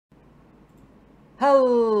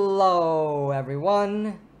Hello,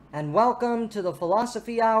 everyone, and welcome to the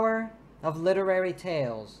Philosophy Hour of Literary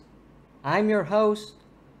Tales. I'm your host,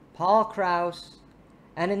 Paul Krause,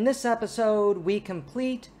 and in this episode we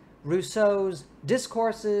complete Rousseau's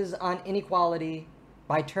Discourses on Inequality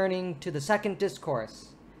by turning to the Second Discourse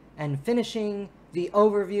and finishing the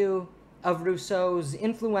overview of Rousseau's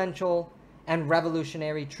influential and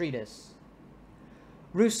revolutionary treatise.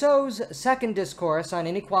 Rousseau's Second Discourse on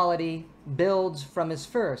Inequality builds from his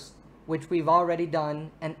first, which we've already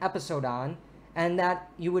done an episode on, and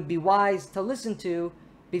that you would be wise to listen to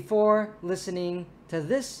before listening to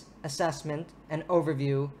this assessment and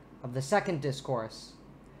overview of the Second Discourse.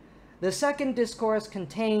 The Second Discourse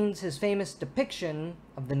contains his famous depiction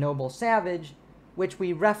of the noble savage, which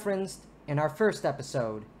we referenced in our first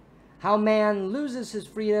episode, how man loses his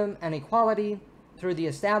freedom and equality through the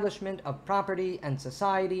establishment of property and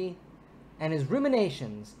society, and his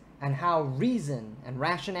ruminations and how reason and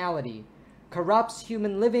rationality corrupts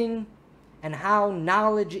human living, and how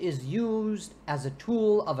knowledge is used as a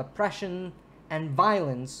tool of oppression and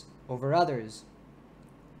violence over others.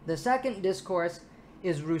 The Second Discourse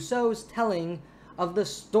is Rousseau's telling of the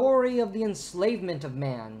story of the enslavement of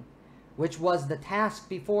man, which was the task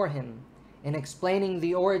before him in explaining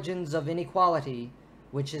the origins of inequality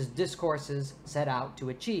which his discourses set out to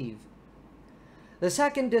achieve. The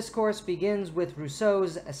Second Discourse begins with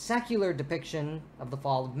Rousseau's secular depiction of the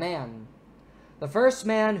fall of man. The first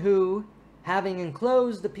man who, having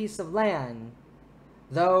enclosed a piece of land,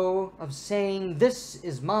 though of saying, "This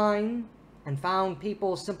is mine," and found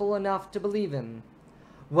people simple enough to believe him,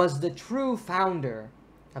 was the true founder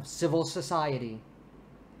of civil society.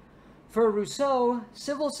 For Rousseau,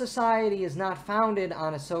 civil society is not founded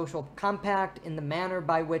on a social compact in the manner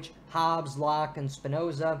by which Hobbes, Locke, and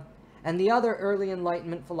Spinoza, and the other early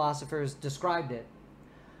Enlightenment philosophers described it.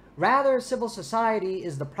 Rather, civil society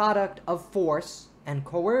is the product of force and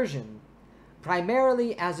coercion,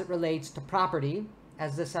 primarily as it relates to property,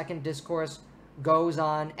 as the Second Discourse goes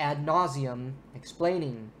on ad nauseum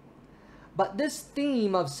explaining. But this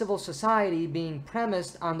theme of civil society being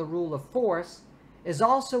premised on the rule of force is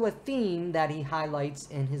also a theme that he highlights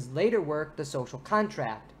in his later work, The Social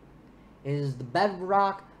Contract. It is the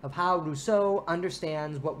bedrock of how Rousseau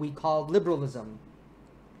understands what we call liberalism.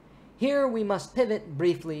 Here we must pivot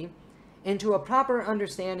briefly into a proper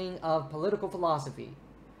understanding of political philosophy.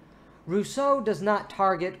 Rousseau does not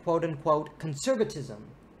target quote-unquote conservatism.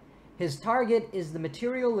 His target is the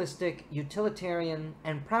materialistic, utilitarian,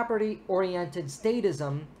 and property-oriented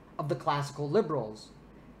statism of the classical liberals,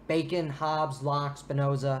 Bacon, Hobbes, Locke,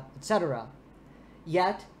 Spinoza, etc.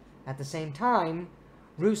 Yet, at the same time,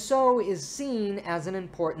 Rousseau is seen as an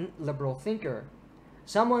important liberal thinker,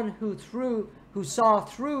 someone who saw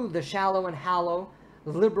through the shallow and hollow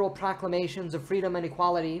liberal proclamations of freedom and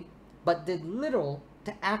equality, but did little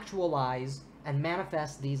to actualize and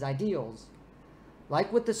manifest these ideals.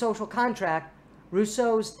 Like with the social contract,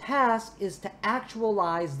 Rousseau's task is to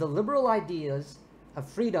actualize the liberal ideas of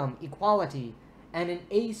freedom, equality, and an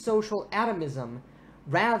asocial atomism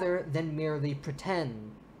rather than merely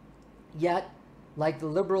pretend. Yet, like the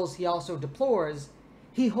liberals he also deplores,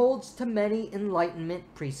 he holds to many Enlightenment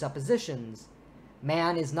presuppositions.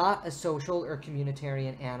 Man is not a social or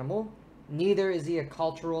communitarian animal, neither is he a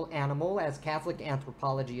cultural animal, as Catholic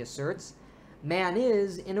anthropology asserts. Man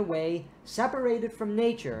is, in a way, separated from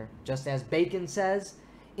nature, just as Bacon says,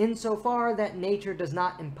 insofar that nature does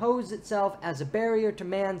not impose itself as a barrier to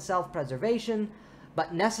man's self-preservation,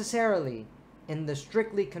 but necessarily in the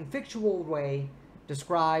strictly conflictual way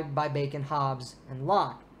described by Bacon, Hobbes, and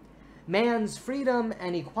Locke. Man's freedom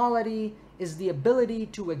and equality is the ability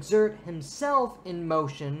to exert himself in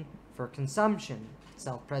motion for consumption,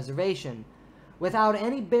 self-preservation, without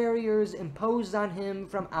any barriers imposed on him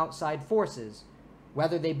from outside forces,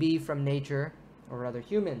 whether they be from nature or other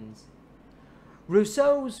humans.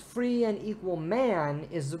 Rousseau's free and equal man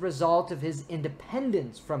is the result of his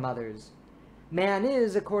independence from others. Man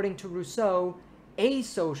is, according to Rousseau,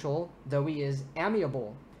 asocial, though he is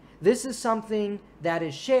amiable. This is something that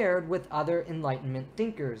is shared with other Enlightenment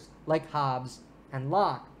thinkers, like Hobbes and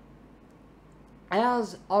Locke.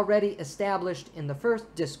 As already established in the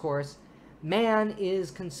first discourse, man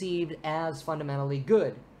is conceived as fundamentally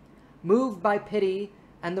good, moved by pity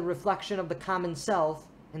and the reflection of the common self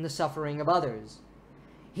in the suffering of others.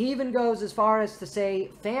 He even goes as far as to say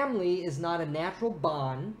family is not a natural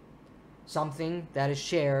bond, something that is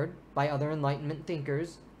shared by other Enlightenment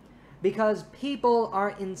thinkers, because people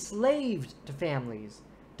are enslaved to families,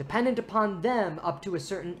 dependent upon them up to a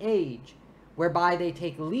certain age, whereby they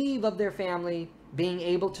take leave of their family, being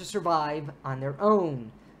able to survive on their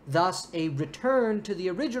own, thus a return to the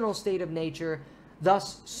original state of nature,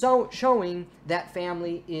 thus showing that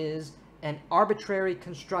family is an arbitrary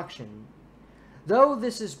construction. Though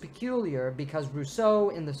this is peculiar because Rousseau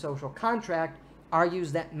in The Social Contract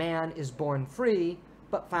argues that man is born free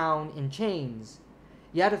but found in chains.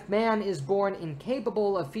 Yet if man is born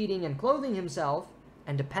incapable of feeding and clothing himself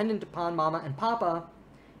and dependent upon mama and papa,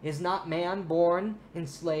 is not man born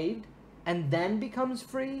enslaved and then becomes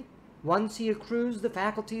free once he accrues the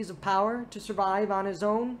faculties of power to survive on his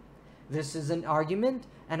own? This is an argument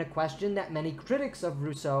and a question that many critics of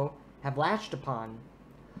Rousseau have latched upon.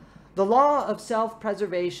 The law of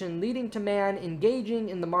self-preservation leading to man engaging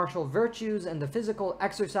in the martial virtues and the physical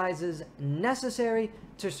exercises necessary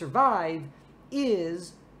to survive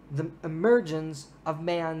is the emergence of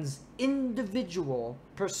man's individual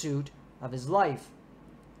pursuit of his life.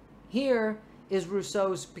 Here is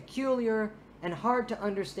Rousseau's peculiar and hard to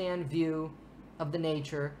understand view of the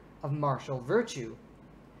nature of martial virtue.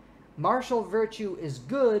 Martial virtue is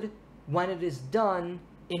good when it is done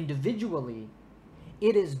individually.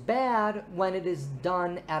 It is bad when it is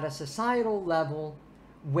done at a societal level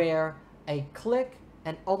where a clique,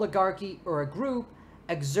 an oligarchy, or a group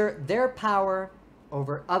exert their power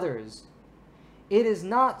over others. It is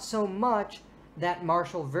not so much that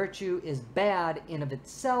martial virtue is bad in of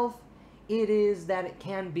itself, it is that it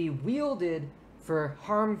can be wielded for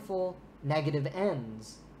harmful negative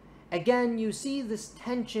ends. Again, you see this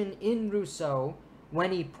tension in Rousseau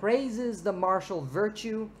when he praises the martial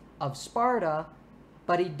virtue of Sparta,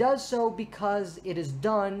 but he does so because it is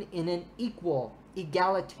done in an equal,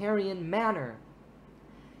 egalitarian manner.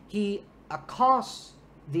 He accosts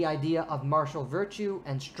the idea of martial virtue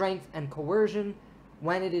and strength and coercion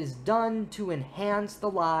when it is done to enhance the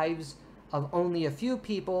lives of only a few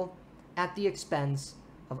people at the expense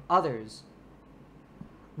of others.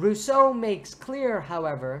 Rousseau makes clear,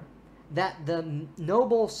 however, that the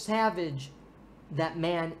noble savage that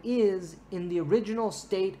man is in the original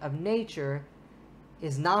state of nature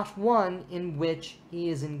is not one in which he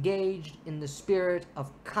is engaged in the spirit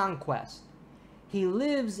of conquest. He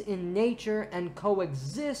lives in nature and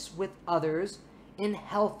coexists with others in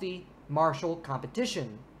healthy martial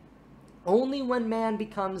competition. Only when man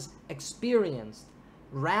becomes experienced,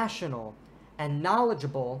 rational, and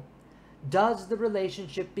knowledgeable does the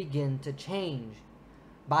relationship begin to change.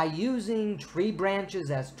 By using tree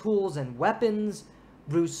branches as tools and weapons,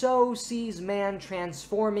 Rousseau sees man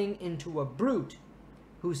transforming into a brute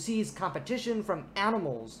who sees competition from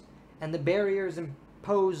animals and the barriers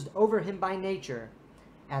imposed over him by nature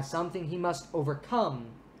as something he must overcome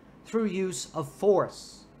through use of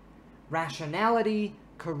force. Rationality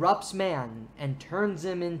corrupts man and turns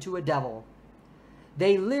him into a devil.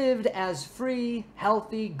 They lived as free,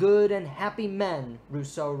 healthy, good, and happy men,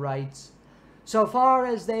 Rousseau writes, so far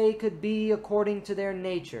as they could be according to their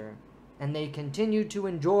nature, and they continued to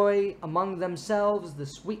enjoy among themselves the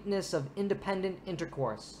sweetness of independent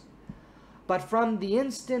intercourse. But from the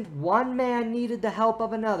instant one man needed the help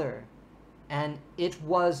of another, and it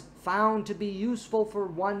was found to be useful for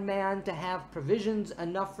one man to have provisions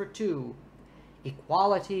enough for two,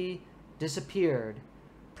 equality disappeared,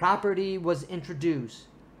 property was introduced,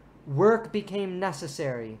 work became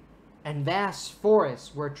necessary, and vast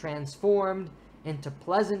forests were transformed into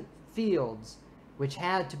pleasant fields which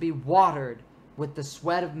had to be watered with the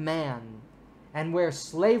sweat of man, and where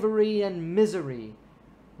slavery and misery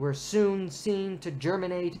were soon seen to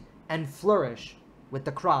germinate and flourish with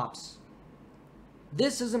the crops.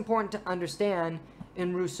 This is important to understand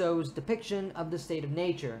in Rousseau's depiction of the state of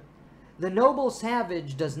nature. The noble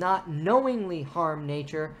savage does not knowingly harm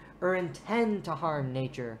nature or intend to harm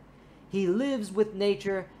nature. He lives with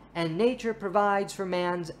nature, and nature provides for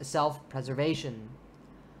man's self-preservation.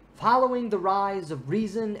 Following the rise of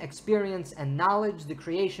reason, experience, and knowledge, the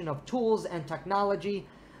creation of tools and technology,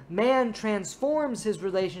 man transforms his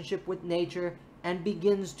relationship with nature and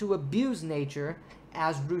begins to abuse nature,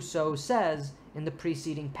 as Rousseau says in the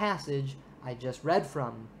preceding passage I just read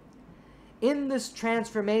from. In this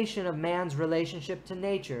transformation of man's relationship to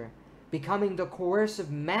nature, becoming the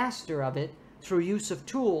coercive master of it through use of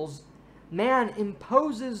tools, man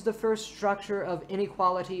imposes the first structure of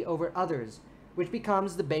inequality over others, which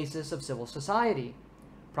becomes the basis of civil society,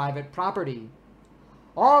 private property.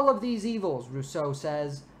 All of these evils, Rousseau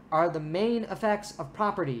says, are the main effects of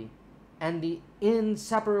property and the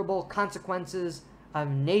inseparable consequences of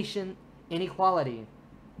nation inequality.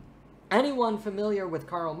 Anyone familiar with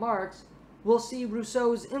Karl Marx will see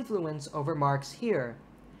Rousseau's influence over Marx here.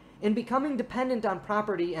 In becoming dependent on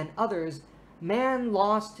property and others, man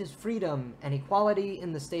lost his freedom and equality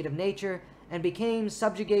in the state of nature and became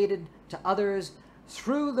subjugated to others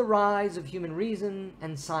through the rise of human reason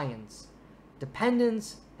and science.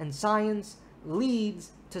 Dependence and science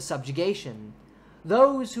leads to subjugation.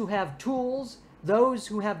 Those who have tools, those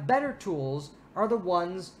who have better tools, are the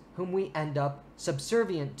ones whom we end up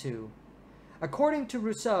subservient to. According to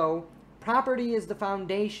Rousseau, property is the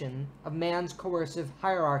foundation of man's coercive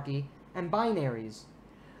hierarchy and binaries.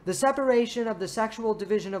 The separation of the sexual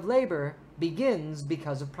division of labor begins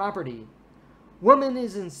because of property. Woman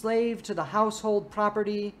is enslaved to the household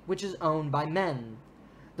property which is owned by men.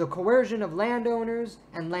 The coercion of landowners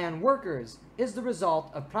and land workers is the result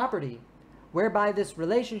of property, whereby this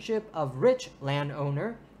relationship of rich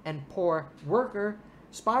landowner and poor worker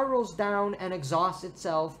spirals down and exhausts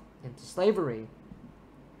itself into slavery.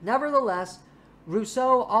 Nevertheless,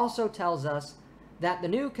 Rousseau also tells us that the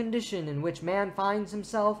new condition in which man finds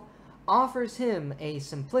himself offers him a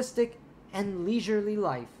simplistic and leisurely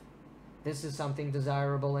life. This is something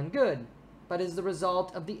desirable and good, but is the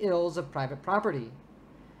result of the ills of private property.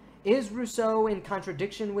 Is Rousseau in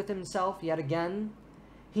contradiction with himself yet again?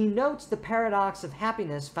 He notes the paradox of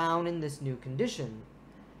happiness found in this new condition.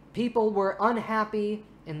 People were unhappy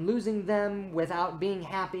in losing them without being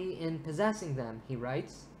happy in possessing them, he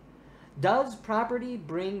writes. Does property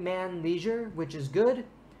bring man leisure, which is good,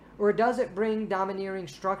 or does it bring domineering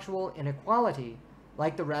structural inequality,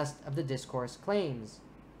 like the rest of the discourse claims?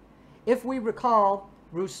 If we recall,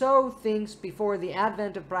 Rousseau thinks before the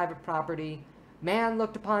advent of private property, man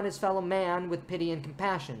looked upon his fellow man with pity and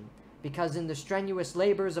compassion, because in the strenuous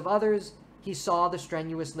labors of others, he saw the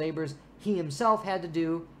strenuous labors he himself had to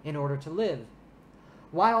do in order to live.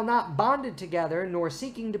 While not bonded together, nor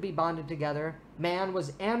seeking to be bonded together, man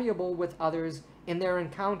was amiable with others in their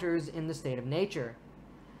encounters in the state of nature.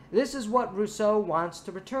 This is what Rousseau wants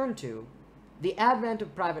to return to. The advent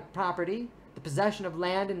of private property, the possession of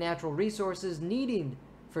land and natural resources needed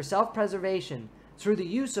for self-preservation through the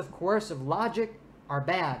use of coercive logic, are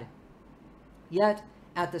bad. Yet,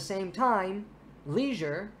 at the same time,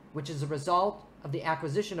 leisure, which is a result of the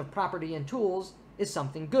acquisition of property and tools, is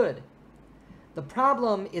something good. The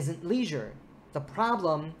problem isn't leisure. The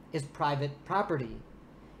problem is private property.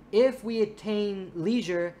 If we attain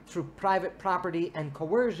leisure through private property and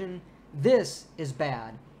coercion, this is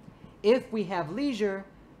bad. If we have leisure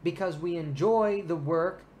because we enjoy the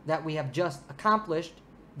work that we have just accomplished,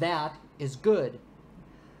 that is good.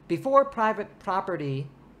 Before private property,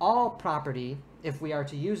 all property, if we are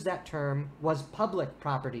to use that term, was public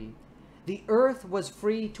property. The earth was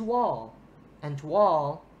free to all, and to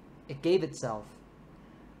all it gave itself.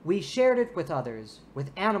 We shared it with others,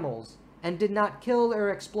 with animals, and did not kill or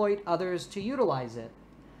exploit others to utilize it.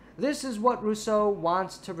 This is what Rousseau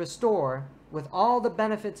wants to restore with all the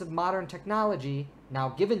benefits of modern technology now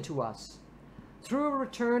given to us. Through a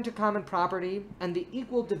return to common property and the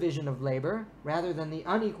equal division of labor, rather than the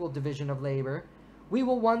unequal division of labor, we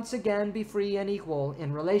will once again be free and equal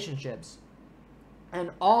in relationships,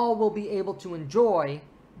 and all will be able to enjoy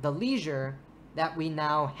the leisure that we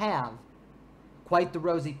now have. Quite the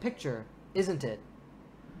rosy picture, isn't it?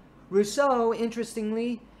 Rousseau,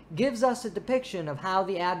 interestingly, gives us a depiction of how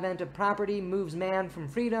the advent of property moves man from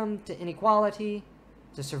freedom to inequality,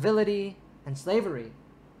 to servility, and slavery.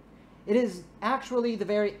 It is actually the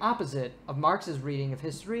very opposite of Marx's reading of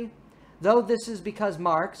history, though this is because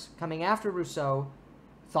Marx, coming after Rousseau,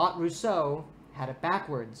 thought Rousseau had it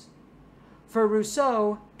backwards. For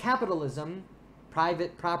Rousseau, capitalism,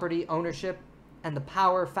 private property ownership, and the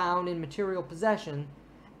power found in material possession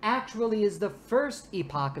actually is the first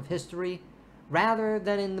epoch of history rather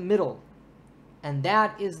than in the middle. And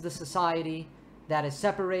that is the society that is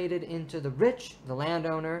separated into the rich, the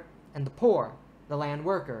landowner, and the poor, the land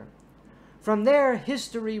worker. From there,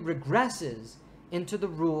 history regresses into the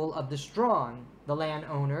rule of the strong, the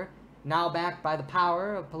landowner, now backed by the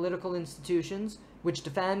power of political institutions which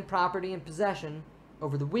defend property and possession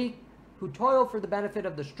over the weak, who toil for the benefit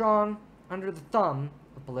of the strong under the thumb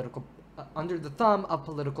of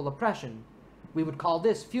political oppression. We would call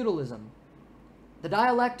this feudalism. The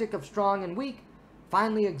dialectic of strong and weak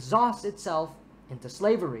finally exhausts itself into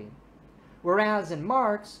slavery. Whereas in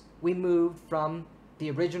Marx, we moved from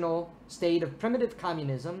the original state of primitive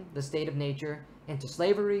communism, the state of nature, into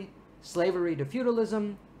slavery, slavery to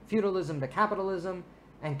feudalism, feudalism to capitalism,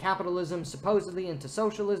 and capitalism supposedly into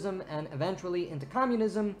socialism, and eventually into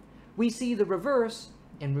communism, we see the reverse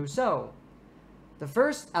in Rousseau. The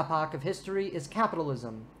first epoch of history is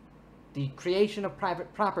capitalism, the creation of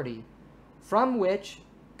private property, from which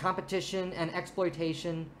competition and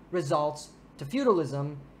exploitation results to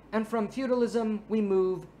feudalism, and from feudalism we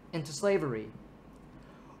move into slavery.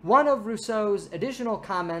 One of Rousseau's additional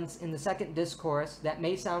comments in the Second Discourse that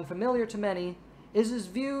may sound familiar to many is his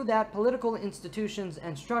view that political institutions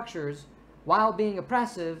and structures, while being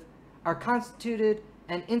oppressive, are constituted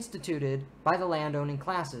and instituted by the landowning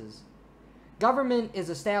classes. Government is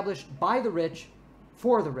established by the rich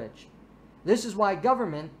for the rich. This is why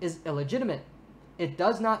government is illegitimate. It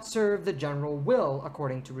does not serve the general will,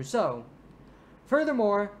 according to Rousseau.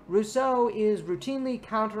 Furthermore, Rousseau is routinely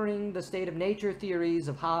countering the state of nature theories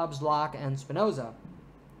of Hobbes, Locke, and Spinoza.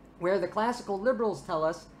 Where the classical liberals tell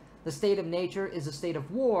us the state of nature is a state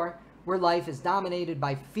of war, where life is dominated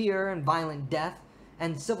by fear and violent death,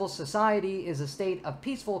 and civil society is a state of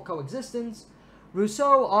peaceful coexistence,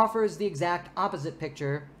 Rousseau offers the exact opposite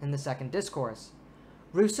picture in the Second Discourse.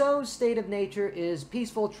 Rousseau's state of nature is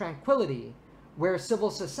peaceful tranquility, where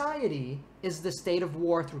civil society is the state of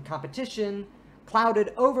war through competition,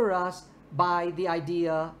 clouded over us by the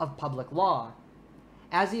idea of public law.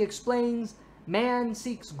 As he explains, man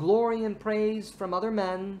seeks glory and praise from other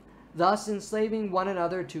men, thus enslaving one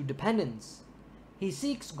another to dependence. He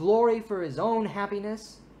seeks glory for his own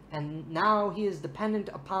happiness, and now he is dependent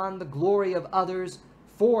upon the glory of others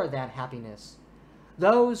for that happiness.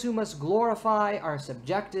 Those who must glorify are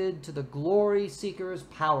subjected to the glory seeker's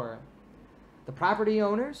power. The property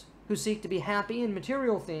owners, who seek to be happy in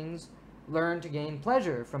material things, learn to gain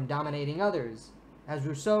pleasure from dominating others. As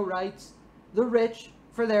Rousseau writes, the rich,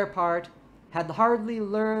 for their part, had hardly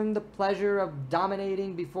learned the pleasure of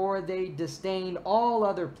dominating before they disdained all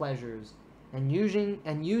other pleasures, and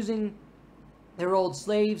using their old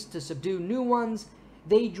slaves to subdue new ones,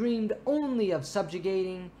 they dreamed only of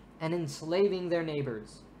subjugating and enslaving their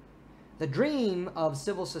neighbors. The dream of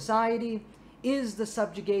civil society is the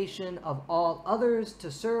subjugation of all others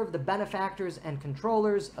to serve the benefactors and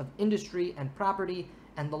controllers of industry and property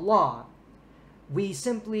and the law. We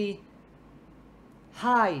simply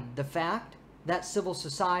hide the fact that civil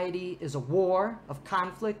society is a war of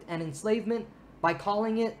conflict and enslavement by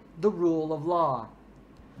calling it the rule of law.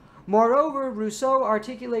 Moreover, Rousseau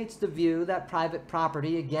articulates the view that private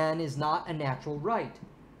property, again, is not a natural right.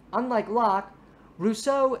 Unlike Locke,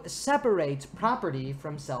 Rousseau separates property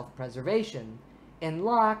from self-preservation. In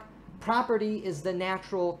Locke, property is the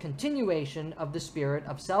natural continuation of the spirit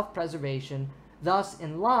of self-preservation. Thus,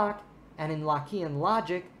 in Locke, and in Lockean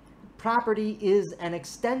logic, property is an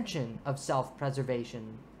extension of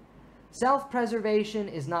self-preservation. Self-preservation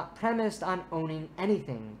is not premised on owning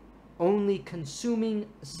anything, only consuming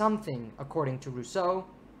something, according to Rousseau.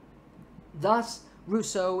 Thus,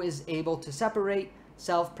 Rousseau is able to separate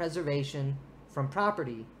self-preservation from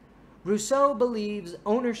property. Rousseau believes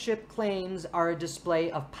ownership claims are a display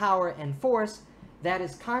of power and force that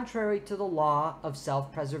is contrary to the law of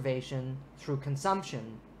self-preservation through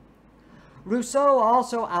consumption. Rousseau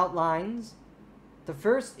also outlines the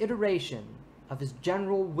first iteration of his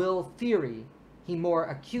general will theory he more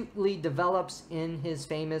acutely develops in his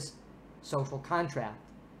famous social contract.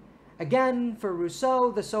 Again, for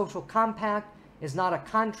Rousseau, the social compact is not a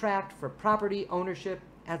contract for property ownership,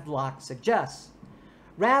 as Locke suggests.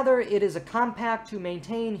 Rather, it is a compact to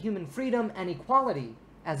maintain human freedom and equality,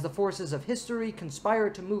 as the forces of history conspire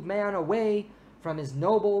to move man away from his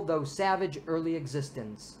noble though savage early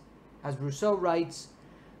existence. As Rousseau writes,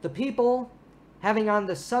 the people, having on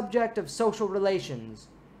the subject of social relations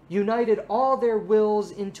united all their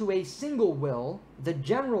wills into a single will, the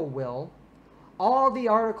general will, all the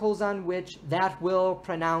articles on which that will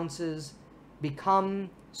pronounces become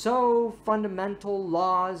so fundamental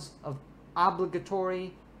laws of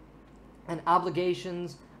obligatory and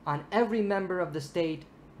obligations on every member of the state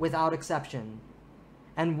without exception.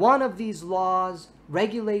 And one of these laws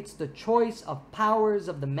regulates the choice of powers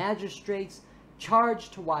of the magistrates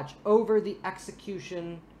charged to watch over the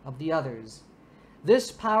execution of the others.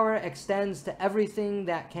 This power extends to everything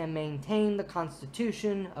that can maintain the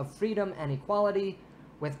constitution of freedom and equality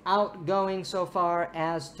without going so far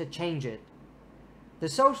as to change it. The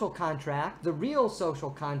social contract, the real social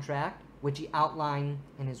contract, which he outlined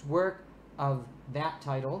in his work of that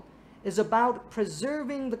title, is about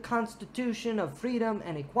preserving the constitution of freedom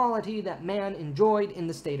and equality that man enjoyed in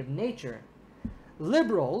the state of nature.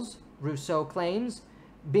 Liberals, Rousseau claims,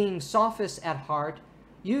 being sophists at heart,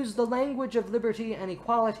 use the language of liberty and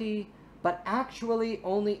equality, but actually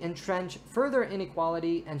only entrench further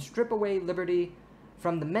inequality and strip away liberty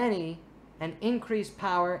from the many and increase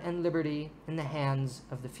power and liberty in the hands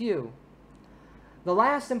of the few. The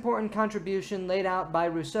last important contribution laid out by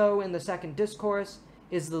Rousseau in the Second Discourse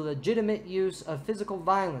is the legitimate use of physical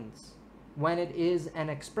violence, when it is an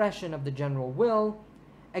expression of the general will,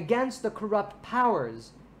 against the corrupt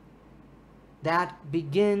powers that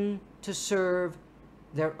begin to serve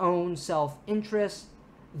their own self-interest,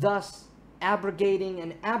 thus abrogating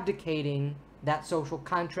and abdicating that social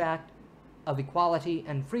contract of equality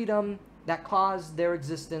and freedom that caused their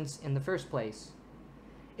existence in the first place.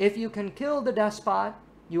 If you can kill the despot,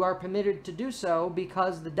 you are permitted to do so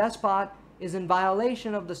because the despot is in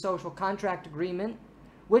violation of the social contract agreement,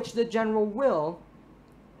 which the general will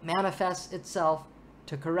manifests itself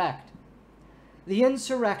to correct. The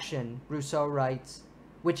insurrection, Rousseau writes,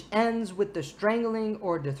 which ends with the strangling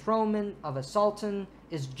or dethronement of a sultan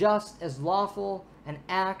is just as lawful an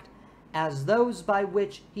act as those by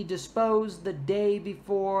which he disposed the day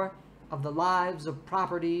before of the lives of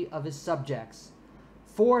property of his subjects.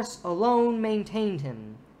 Force alone maintained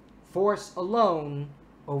him. Force alone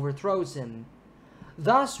overthrows him.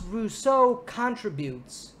 Thus, Rousseau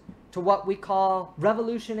contributes to what we call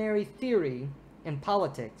revolutionary theory in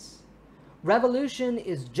politics. Revolution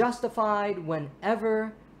is justified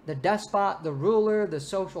whenever the despot, the ruler, the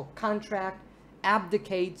social contract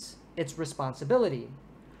abdicates its responsibility.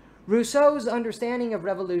 Rousseau's understanding of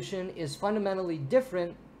revolution is fundamentally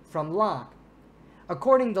different from Locke.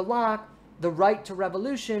 According to Locke, the right to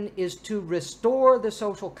revolution is to restore the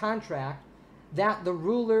social contract that the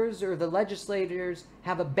rulers or the legislators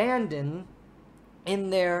have abandoned in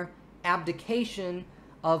their abdication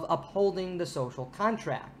of upholding the social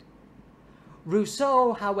contract.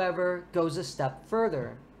 Rousseau, however, goes a step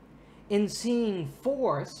further. In seeing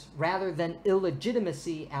force, rather than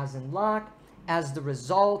illegitimacy as in Locke, as the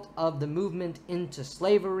result of the movement into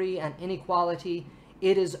slavery and inequality,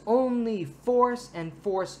 it is only force and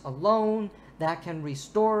force alone that can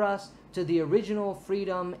restore us to the original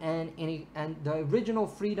freedom and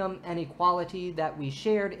equality that we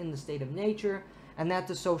shared in the state of nature and that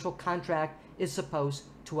the social contract is supposed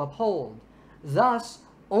to uphold. Thus,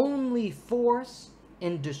 only force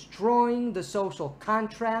in destroying the social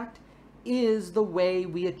contract is the way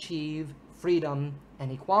we achieve freedom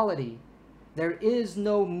and equality. There is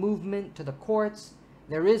no movement to the courts.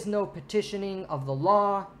 There is no petitioning of the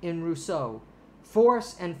law in Rousseau.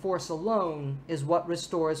 Force and force alone is what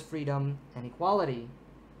restores freedom and equality.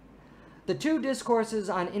 The two discourses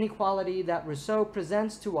on inequality that Rousseau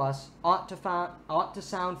presents to us ought to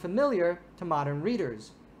sound familiar to modern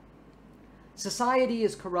readers. Society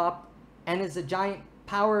is corrupt and is a giant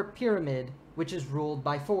power pyramid which is ruled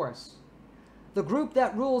by force. The group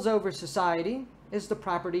that rules over society is the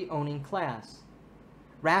property-owning class.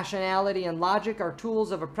 Rationality and logic are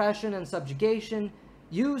tools of oppression and subjugation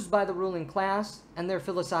used by the ruling class and their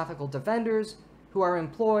philosophical defenders who are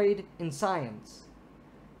employed in science.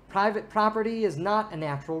 Private property is not a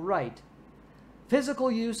natural right.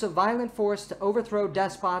 Physical use of violent force to overthrow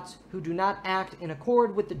despots who do not act in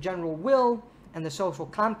accord with the general will and the social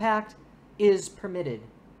compact is permitted.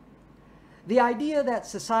 The idea that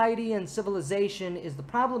society and civilization is the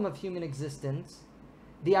problem of human existence,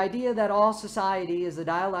 the idea that all society is a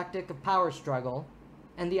dialectic of power struggle,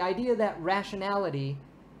 and the idea that rationality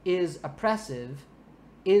is oppressive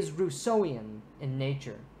is Rousseauian in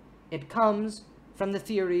nature. It comes from the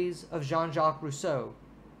theories of Jean Jacques Rousseau.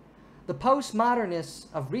 The postmodernists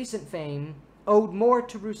of recent fame owed more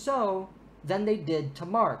to Rousseau than they did to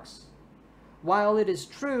Marx. While it is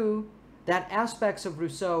true that aspects of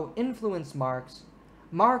Rousseau influence Marx,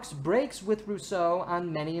 Marx breaks with Rousseau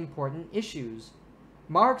on many important issues.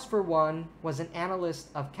 Marx, for one, was an analyst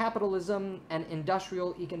of capitalism and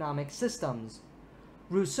industrial economic systems.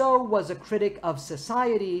 Rousseau was a critic of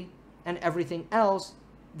society and everything else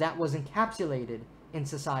that was encapsulated in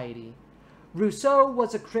society. Rousseau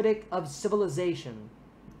was a critic of civilization.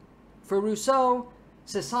 For Rousseau,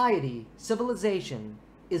 society, civilization,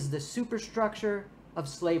 is the superstructure of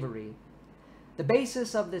slavery. The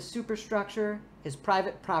basis of this superstructure is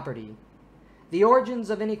private property. The origins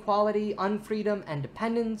of inequality, unfreedom, and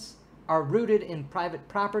dependence are rooted in private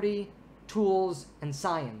property, tools, and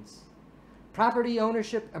science. Property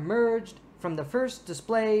ownership emerged from the first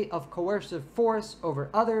display of coercive force over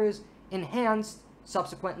others, enhanced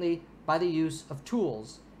subsequently by the use of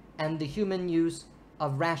tools and the human use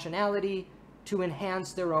of rationality to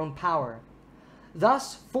enhance their own power.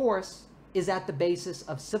 Thus, force is at the basis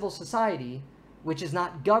of civil society, which is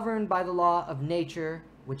not governed by the law of nature,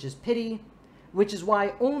 which is pity, which is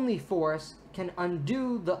why only force can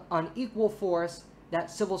undo the unequal force that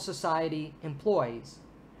civil society employs.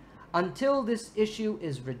 Until this issue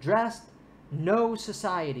is redressed, no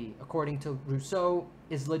society, according to Rousseau,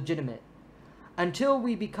 is legitimate. Until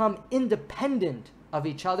we become independent of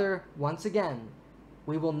each other once again,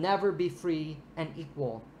 we will never be free and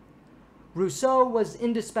equal. Rousseau was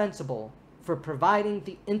indispensable for providing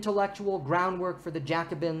the intellectual groundwork for the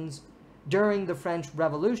Jacobins during the French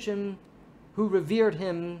Revolution, who revered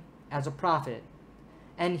him as a prophet.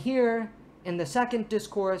 And here, in the Second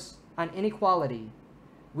Discourse on Inequality,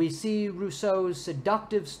 we see Rousseau's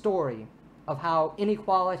seductive story of how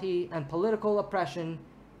inequality and political oppression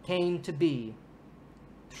came to be.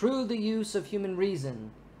 Through the use of human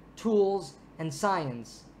reason, tools, and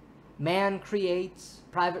science, man creates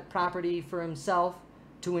private property for himself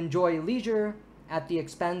to enjoy leisure at the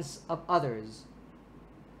expense of others.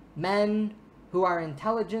 Men who are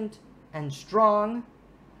intelligent and strong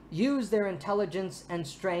use their intelligence and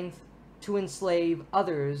strength to enslave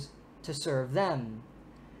others to serve them.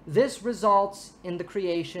 This results in the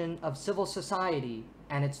creation of civil society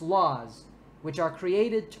and its laws, which are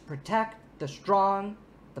created to protect the strong,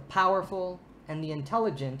 the powerful, and the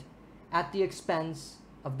intelligent at the expense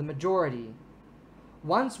of the majority.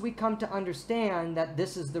 Once we come to understand that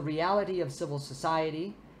this is the reality of civil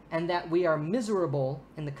society and that we are miserable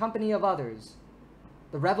in the company of others,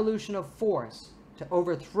 the revolution of force to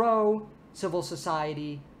overthrow civil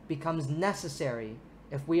society becomes necessary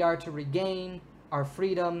if we are to regain our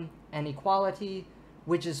freedom and equality,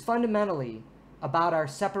 which is fundamentally about our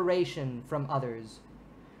separation from others.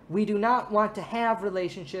 We do not want to have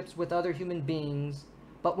relationships with other human beings,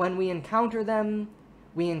 but when we encounter them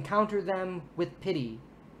with pity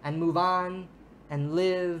and move on and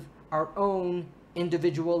live our own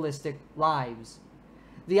individualistic lives.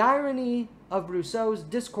 The irony of Rousseau's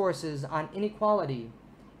discourses on inequality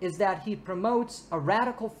is that he promotes a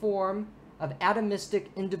radical form of atomistic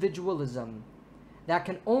individualism that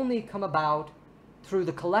can only come about through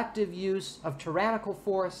the collective use of tyrannical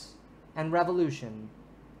force and revolution.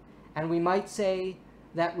 And we might say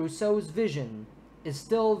that Rousseau's vision is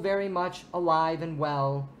still very much alive and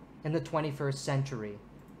well in the 21st century.